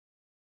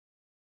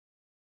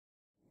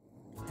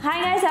Hi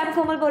guys, I'm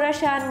Komal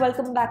Borasha and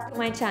welcome back to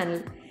my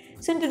channel.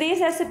 So in today's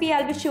recipe,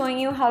 I'll be showing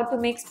you how to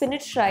make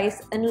spinach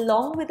rice, and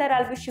along with that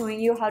I'll be showing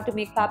you how to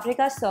make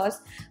paprika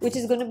sauce, which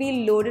is going to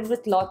be loaded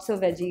with lots of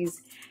veggies.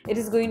 It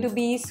is going to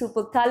be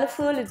super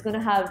colorful, it's going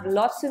to have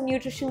lots of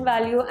nutrition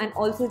value, and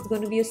also it's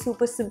going to be a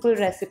super simple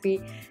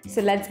recipe.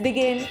 So let's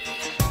begin.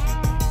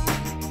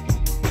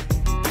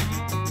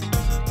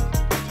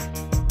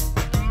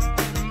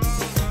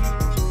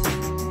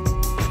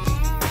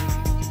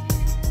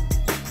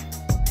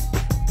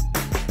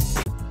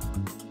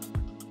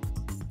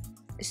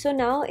 So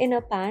now in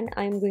a pan,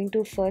 I'm going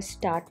to first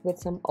start with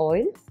some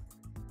oil,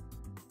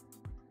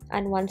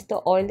 and once the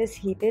oil is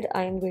heated,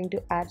 I am going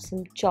to add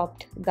some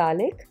chopped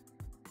garlic.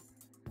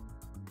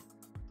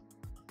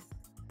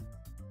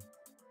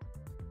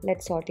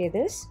 Let's saute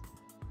this.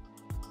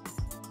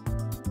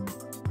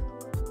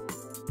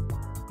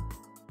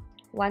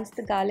 Once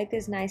the garlic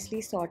is nicely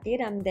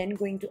sauteed, I'm then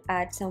going to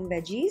add some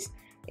veggies.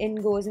 In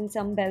goes in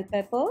some bell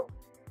pepper,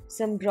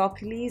 some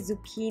broccoli,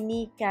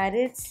 zucchini,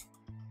 carrots.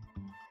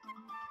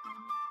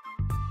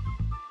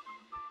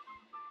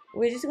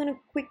 We're just going to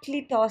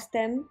quickly toss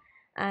them,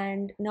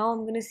 and now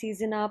I'm going to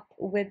season up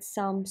with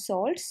some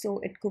salt so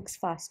it cooks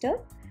faster.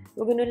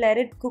 We're going to let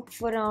it cook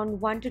for around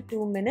 1 to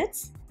 2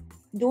 minutes.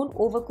 Don't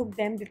overcook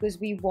them because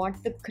we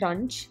want the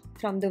crunch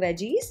from the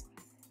veggies.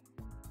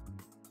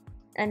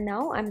 And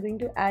now I'm going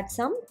to add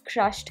some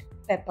crushed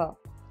pepper.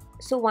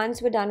 So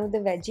once we're done with the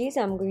veggies,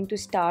 I'm going to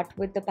start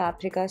with the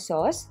paprika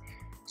sauce.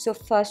 So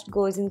first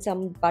goes in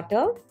some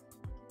butter.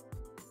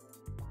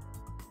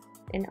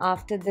 And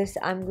after this,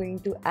 I'm going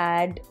to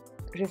add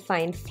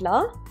refined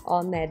flour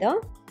or maida,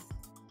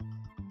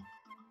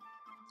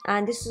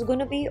 and this is going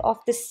to be of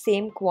the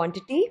same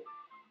quantity.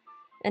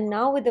 And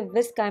now with a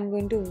whisk, I'm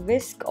going to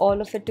whisk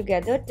all of it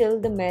together till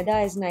the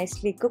maida is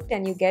nicely cooked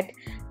and you get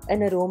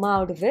an aroma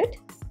out of it.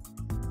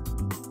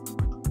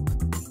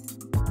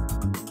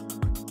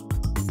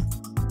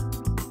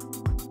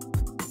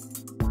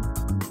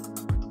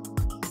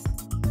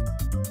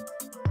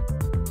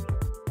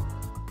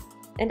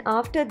 And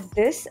after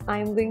this,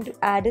 I'm going to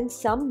add in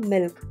some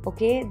milk.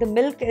 Okay, the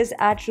milk is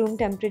at room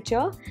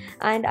temperature,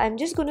 and I'm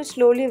just going to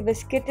slowly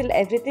whisk it till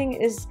everything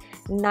is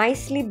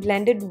nicely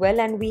blended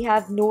well and we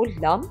have no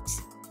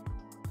lumps.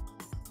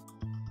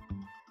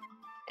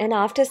 And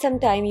after some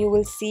time, you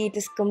will see it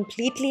is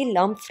completely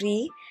lump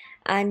free.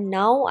 And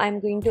now I'm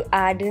going to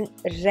add in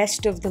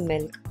rest of the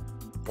milk.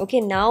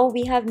 Okay, now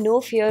we have no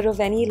fear of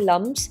any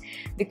lumps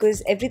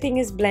because everything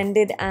is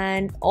blended,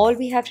 and all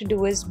we have to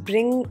do is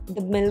bring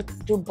the milk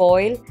to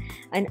boil.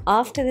 And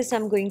after this,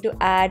 I'm going to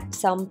add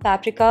some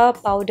paprika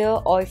powder,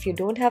 or if you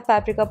don't have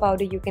paprika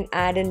powder, you can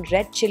add in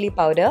red chilli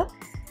powder.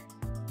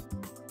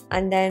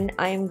 And then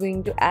I am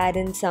going to add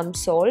in some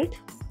salt.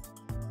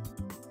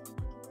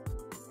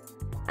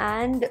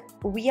 And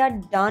we are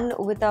done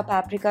with our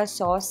paprika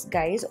sauce,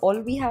 guys. All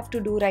we have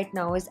to do right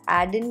now is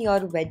add in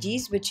your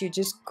veggies which you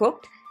just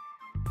cooked.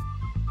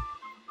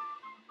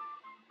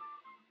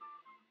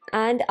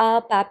 And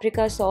our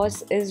paprika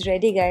sauce is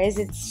ready, guys.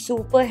 It's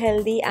super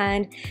healthy,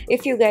 and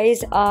if you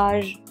guys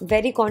are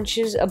very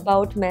conscious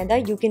about maida,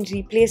 you can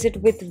replace it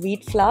with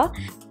wheat flour,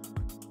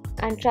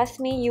 and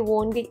trust me, you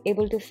won't be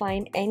able to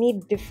find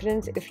any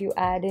difference if you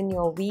add in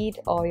your wheat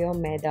or your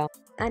maida.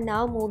 And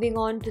now moving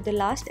on to the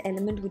last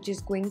element, which is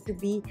going to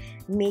be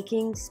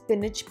making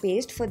spinach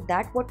paste. For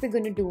that, what we're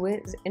going to do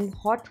is, in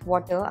hot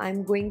water,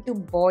 I'm going to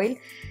boil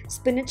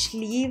spinach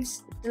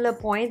leaves till a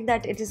point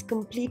that it is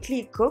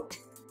completely cooked.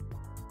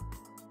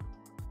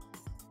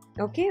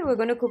 Okay, we're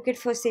going to cook it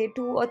for say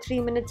 2 or 3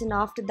 minutes, and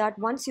after that,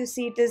 once you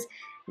see it is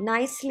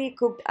nicely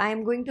cooked, I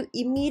am going to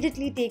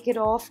immediately take it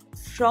off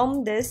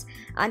from this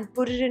and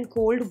put it in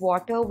cold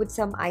water with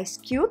some ice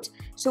cubes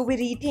so we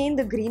retain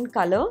the green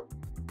color.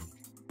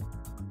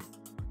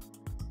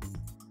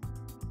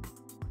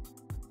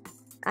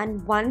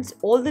 And once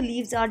all the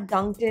leaves are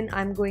dunked in,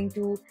 I'm going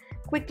to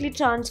quickly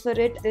transfer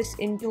this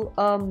into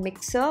a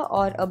mixer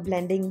or a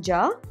blending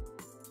jar.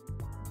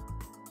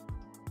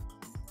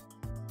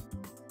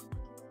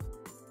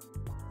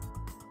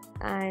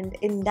 And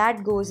in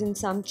that goes in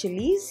some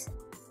chilies,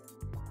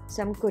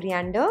 some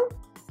coriander,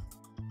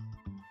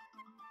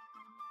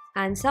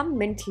 and some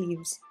mint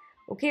leaves.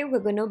 Okay, we're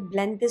going to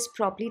blend this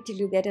properly till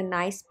you get a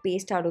nice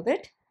paste out of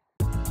it.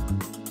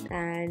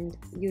 And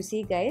you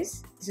see,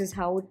 guys, this is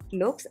how it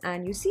looks,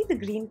 and you see the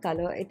green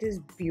color. It is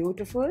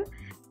beautiful.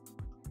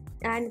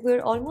 And we're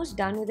almost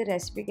done with the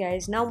recipe,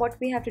 guys. Now what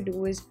we have to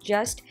do is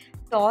just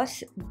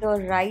toss the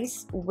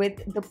rice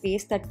with the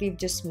paste that we've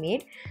just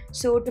made.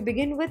 So to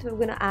begin with, we're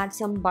going to add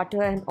some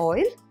butter and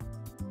oil.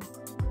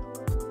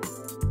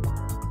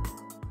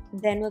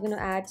 Then we're going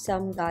to add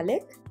some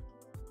garlic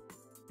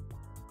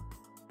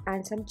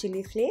and some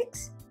chili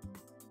flakes.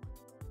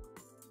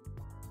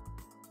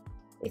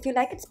 If you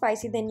like it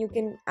spicy, then you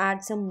can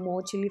add some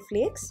more chili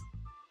flakes.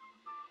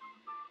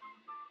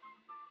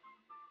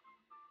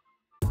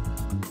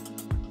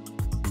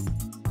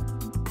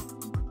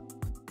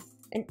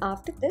 And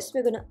after this,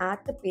 we're going to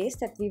add the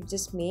paste that we've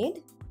just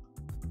made.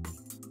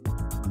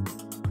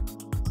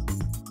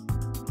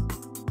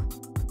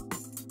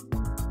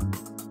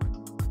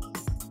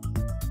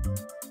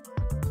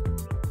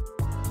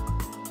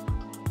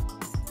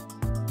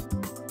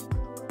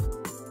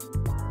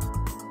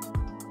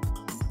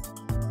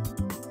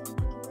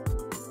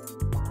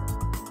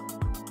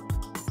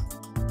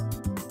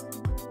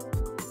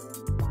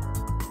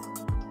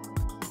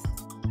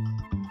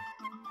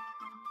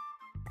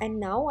 And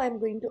now I'm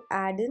going to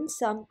add in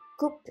some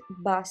cooked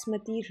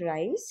basmati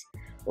rice.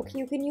 Okay,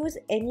 you can use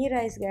any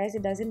rice guys,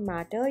 it doesn't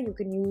matter. You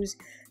can use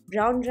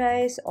brown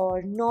rice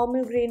or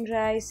normal grain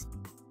rice.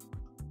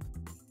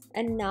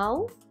 And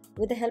now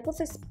with the help of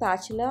a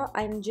spatula,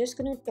 I'm just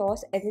going to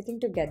toss everything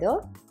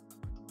together.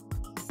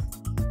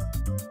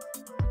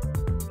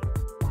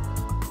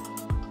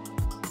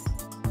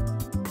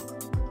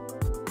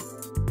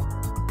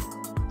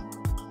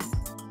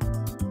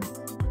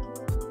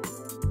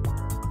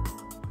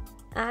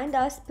 And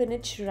our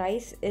spinach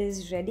rice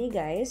is ready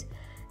guys.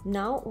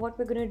 Now what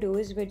we're going to do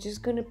is we're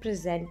just going to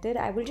present it.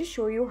 I will just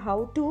show you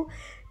how to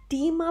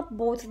team up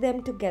both of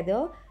them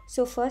together.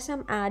 So first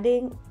I'm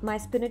adding my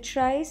spinach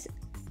rice,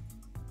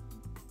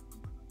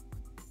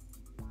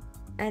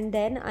 and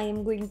then I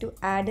am going to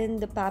add in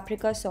the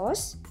paprika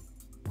sauce.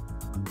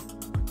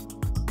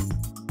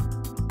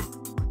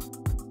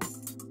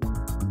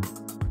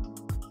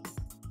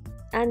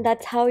 And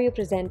that's how you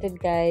present it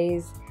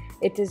guys.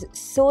 It is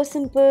so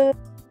simple.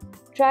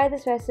 Try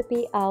this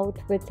recipe out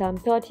with some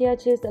tortilla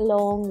chips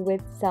along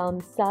with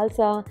some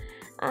salsa,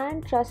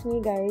 and trust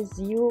me guys,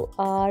 you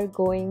are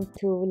going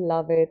to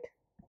love it.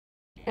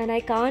 And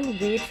I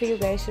can't wait for you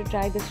guys to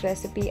try this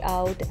recipe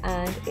out.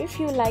 And if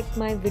you liked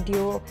my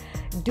video,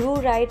 do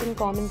write in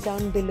comments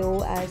down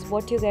below as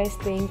what you guys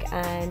think,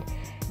 and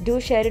do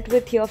share it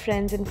with your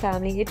friends and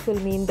family. It will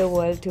mean the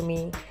world to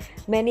me.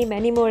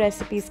 Many more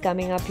recipes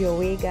coming up your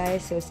way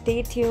guys, so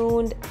stay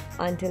tuned.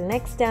 Until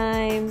next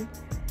time,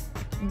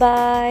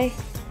 bye.